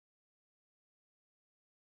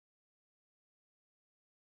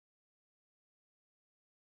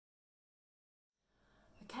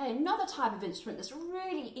Okay, another type of instrument that's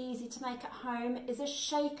really easy to make at home is a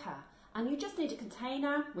shaker. And you just need a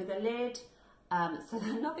container with a lid so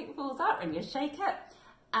that nothing falls out when you shake it,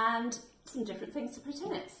 and some different things to put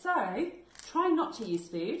in it. So try not to use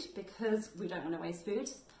food because we don't want to waste food.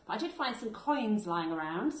 But I did find some coins lying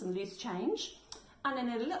around, some loose change, and in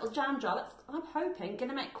a little jam jar that's, I'm hoping, going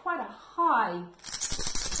to make quite a high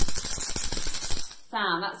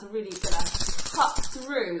sound. That's really going to cut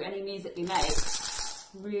through any music we make.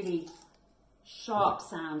 Really sharp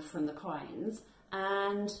sound from the coins.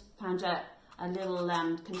 And found a little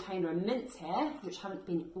container of mints here, which haven't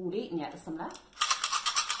been all eaten yet. There's some left.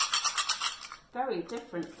 Very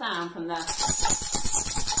different sound from the...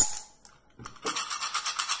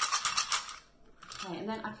 Okay, and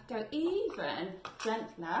then I could go even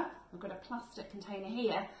gentler. I've got a plastic container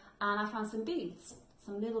here, and I found some beads,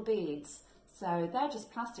 some little beads. So they're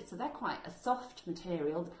just plastic, so they're quite a soft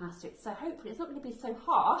material, the plastic. So hopefully it's not going to be so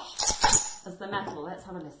harsh as the metal. Let's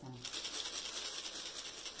have a listen.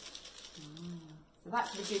 So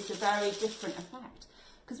that produces a very different effect.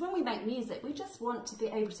 Because when we make music, we just want to be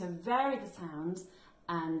able to vary the sounds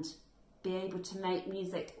and be able to make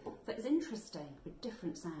music that is interesting with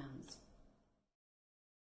different sounds.